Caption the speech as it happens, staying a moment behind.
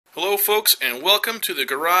Hello folks, and welcome to the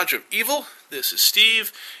Garage of Evil. This is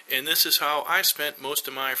Steve, and this is how I spent most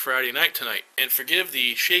of my Friday night tonight. And forgive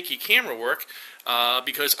the shaky camera work,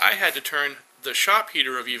 because I had to turn the shop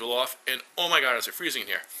heater of Evil off, and oh my god, is it freezing in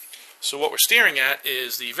here. So what we're staring at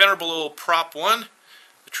is the venerable little Prop1,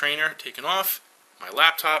 the trainer taken off, my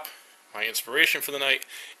laptop, my inspiration for the night,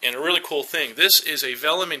 and a really cool thing. This is a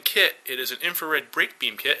Velleman kit. It is an infrared brake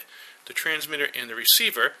beam kit, the transmitter and the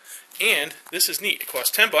receiver. And this is neat. It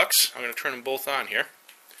costs 10 bucks. I'm going to turn them both on here.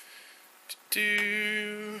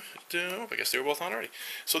 I guess they were both on already.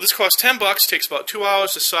 So this costs 10 bucks. Takes about 2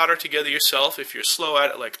 hours to solder together yourself if you're slow at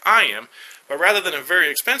it like I am. But rather than a very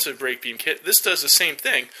expensive brake beam kit, this does the same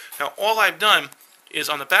thing. Now all I've done is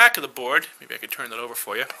on the back of the board, maybe I could turn that over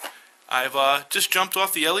for you, I've just jumped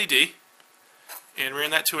off the LED and ran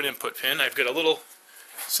that to an input pin. I've got a little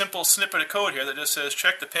simple snippet of code here that just says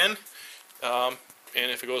check the pin. And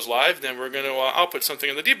if it goes live, then we're going to output something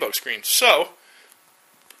on the debug screen. So,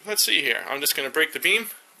 let's see here. I'm just going to break the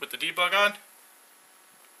beam with the debug on.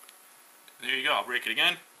 There you go. I'll break it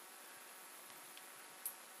again.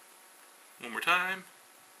 One more time.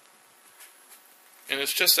 And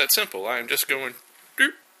it's just that simple. I'm just going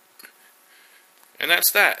doop. And that's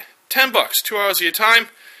that. 10 bucks, 2 hours of your time.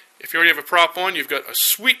 If you already have a Prop1, you've got a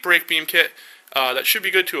sweet brake beam kit that should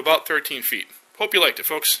be good to about 13 feet. Hope you liked it,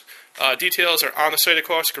 folks. Details are on the site, of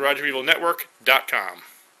course, garageofelnetwork.com.